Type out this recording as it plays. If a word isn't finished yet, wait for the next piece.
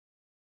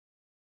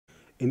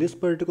In this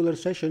particular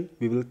session,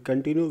 we will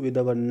continue with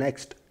our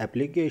next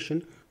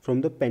application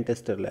from the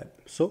Pentester lab.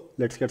 So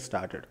let's get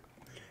started.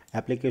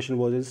 Application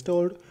was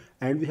installed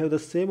and we have the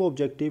same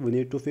objective. We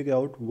need to figure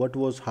out what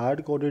was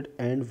hard coded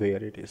and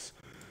where it is.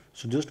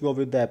 So just go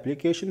with the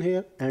application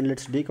here and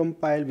let's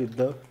decompile with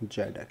the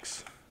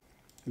JADX.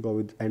 Go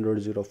with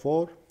Android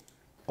 04,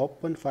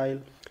 open file,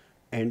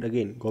 and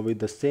again go with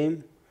the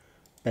same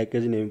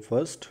package name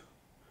first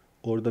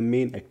or the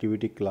main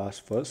activity class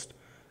first.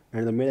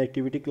 And the main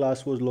activity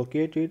class was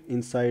located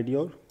inside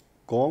your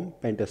com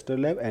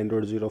Pentester lab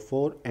Android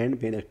 04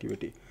 and main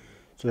activity.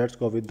 So let's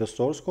go with the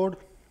source code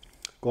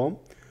com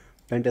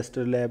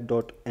Pentester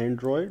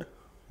lab.android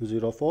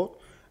 04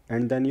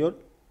 and then your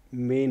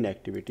main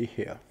activity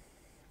here.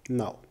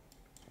 Now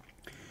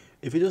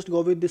if you just go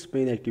with this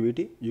main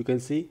activity, you can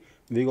see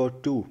we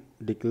got two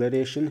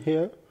declaration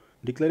here.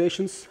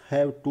 Declarations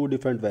have two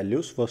different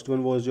values. First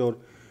one was your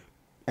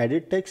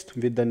edit text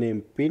with the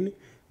name pin.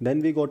 Then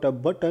we got a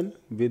button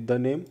with the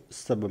name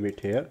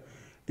submit here.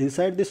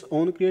 Inside this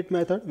onCreate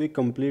method, we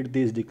complete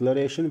this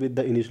declaration with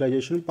the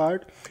initialization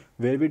part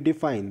where we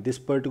define this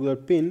particular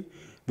pin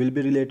will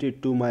be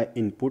related to my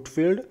input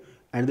field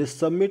and this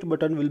submit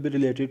button will be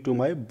related to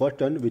my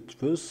button which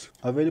was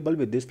available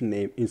with this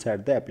name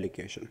inside the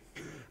application.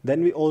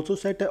 Then we also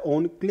set a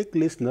onClick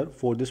listener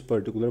for this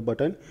particular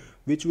button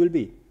which will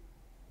be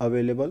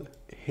available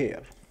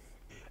here.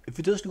 If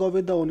you just go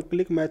with the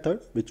onClick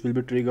method, which will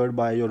be triggered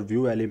by your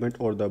view element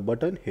or the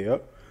button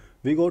here,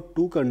 we got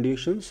two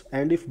conditions,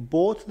 and if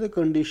both the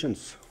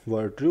conditions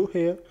were true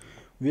here,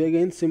 we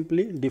again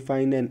simply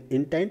define an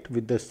intent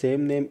with the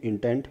same name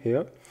intent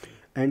here,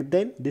 and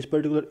then this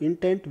particular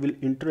intent will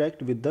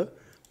interact with the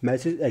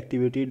message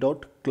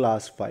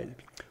activity.class file.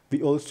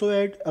 We also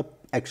add a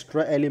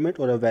extra element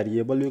or a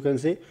variable, you can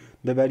say.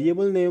 The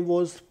variable name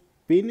was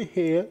pin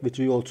here, which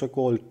we also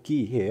call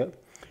key here.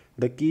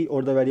 The key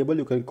or the variable,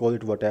 you can call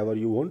it whatever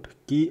you want.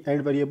 Key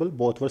and variable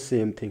both were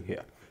same thing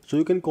here. So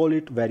you can call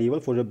it variable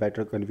for a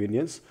better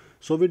convenience.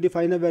 So we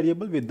define a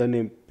variable with the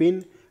name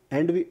pin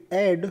and we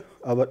add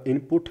our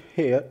input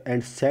here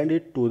and send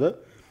it to the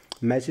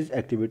message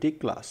activity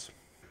class.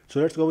 So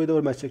let's go with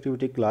our message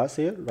activity class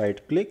here.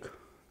 Right click,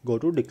 go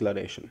to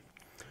declaration.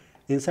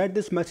 Inside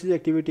this message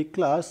activity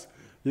class,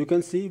 you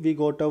can see we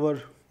got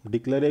our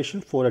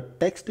declaration for a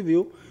text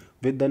view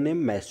with the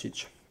name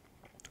message.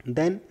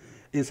 Then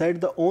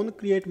inside the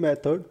onCreate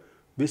method,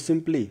 we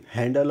simply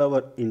handle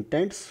our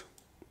intents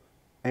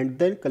and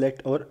then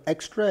collect our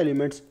extra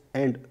elements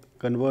and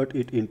convert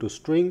it into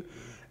string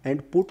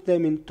and put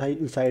them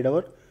inside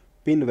our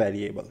pin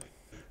variable.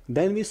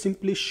 Then we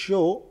simply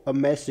show a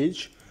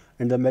message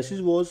and the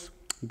message was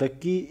the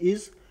key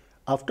is.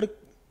 After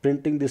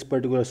printing this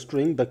particular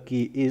string, the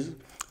key is,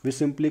 we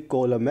simply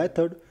call a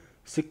method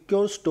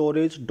secure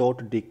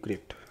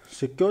storage.decrypt.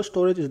 Secure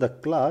storage is the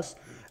class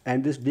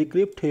and this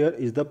decrypt here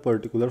is the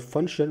particular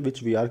function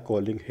which we are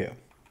calling here.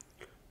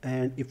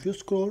 And if you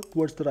scroll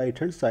towards the right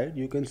hand side,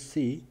 you can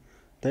see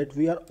that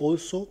we are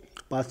also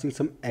passing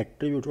some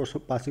attributes or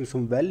passing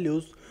some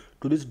values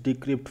to this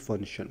decrypt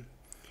function.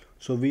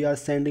 So we are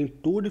sending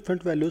two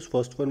different values.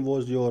 First one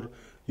was your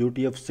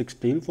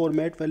UTF-16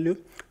 format value,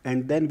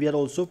 and then we are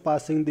also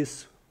passing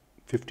this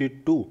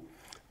 52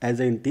 as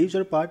an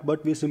integer part,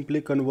 but we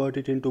simply convert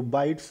it into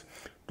bytes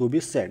to be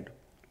sent.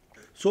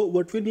 So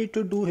what we need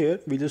to do here,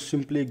 we just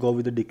simply go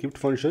with the decrypt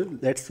function.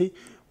 Let's see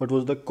what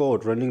was the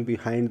code running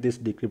behind this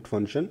decrypt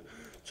function.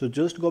 So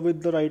just go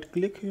with the right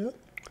click here,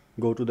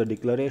 go to the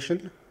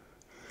declaration,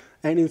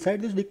 and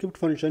inside this decrypt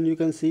function you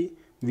can see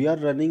we are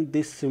running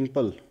this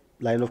simple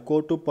line of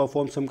code to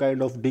perform some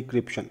kind of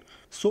decryption.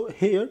 So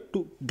here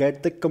to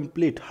get the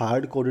complete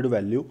hard coded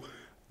value,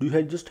 you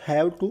just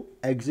have to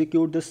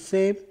execute the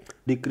same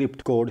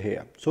decrypt code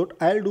here. So what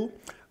I'll do,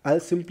 I'll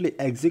simply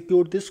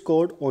execute this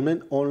code on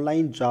an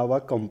online Java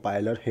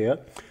compiler here.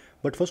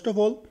 But first of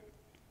all,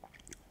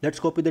 let's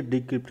copy the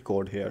decrypt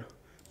code here.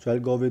 So I'll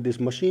go with this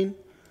machine.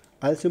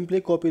 I'll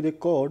simply copy the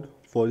code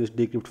for this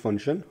decrypt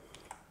function,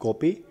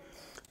 copy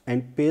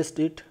and paste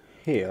it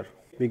here.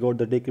 We got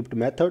the decrypt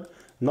method.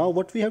 Now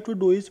what we have to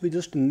do is we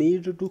just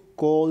need to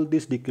call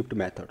this decrypt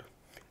method.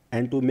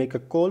 And to make a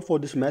call for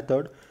this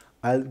method,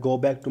 I'll go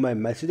back to my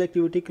message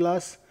activity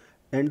class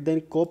and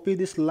then copy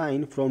this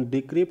line from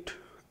decrypt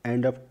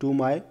and up to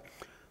my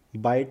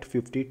byte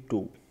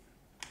 52.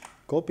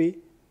 Copy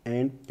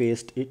and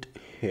paste it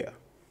here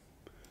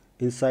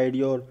inside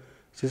your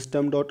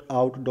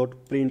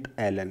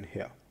system.out.println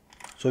here.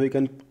 So we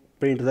can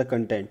print the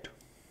content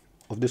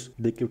of this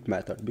decrypt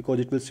method because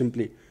it will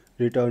simply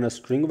return a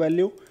string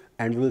value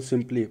and we will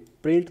simply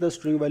print the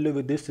string value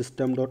with this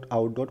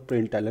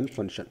system.out.println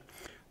function.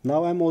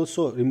 Now I'm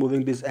also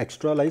removing these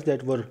extra lines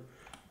that were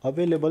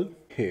available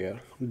here.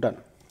 Done.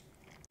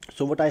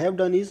 So what I have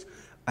done is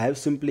I have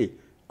simply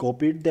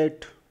copied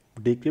that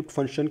decrypt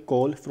function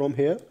call from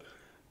here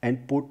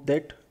and put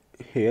that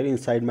here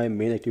inside my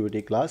main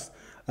activity class.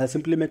 I'll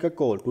simply make a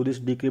call to this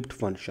decrypt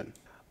function.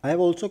 I have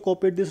also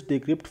copied this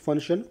decrypt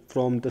function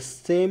from the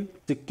same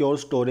secure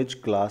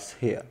storage class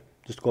here.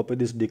 Just copy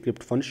this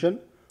decrypt function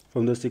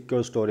from the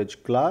secure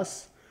storage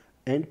class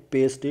and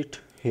paste it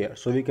here.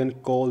 So we can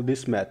call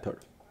this method,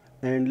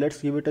 and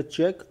let's give it a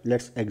check.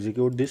 Let's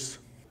execute this,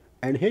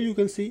 and here you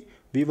can see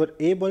we were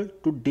able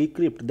to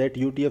decrypt that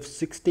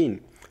UTF-16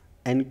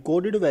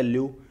 encoded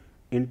value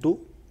into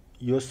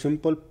your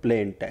simple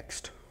plain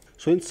text.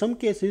 So in some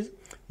cases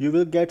you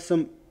will get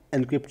some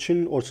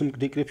encryption or some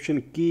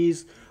decryption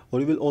keys, or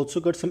you will also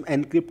get some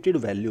encrypted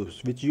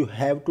values which you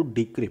have to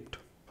decrypt,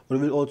 or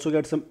you will also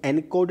get some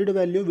encoded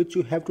value which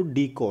you have to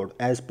decode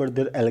as per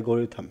their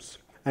algorithms.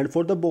 And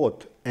for the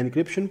both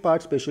encryption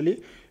part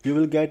especially, you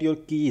will get your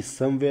keys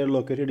somewhere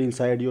located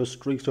inside your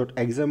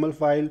streaks.xml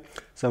file,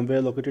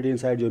 somewhere located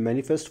inside your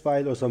manifest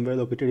file, or somewhere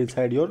located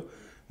inside your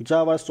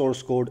Java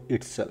source code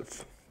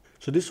itself.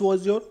 So this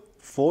was your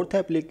fourth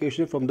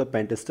application from the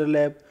Pentester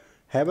lab.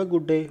 Have a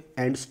good day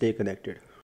and stay connected.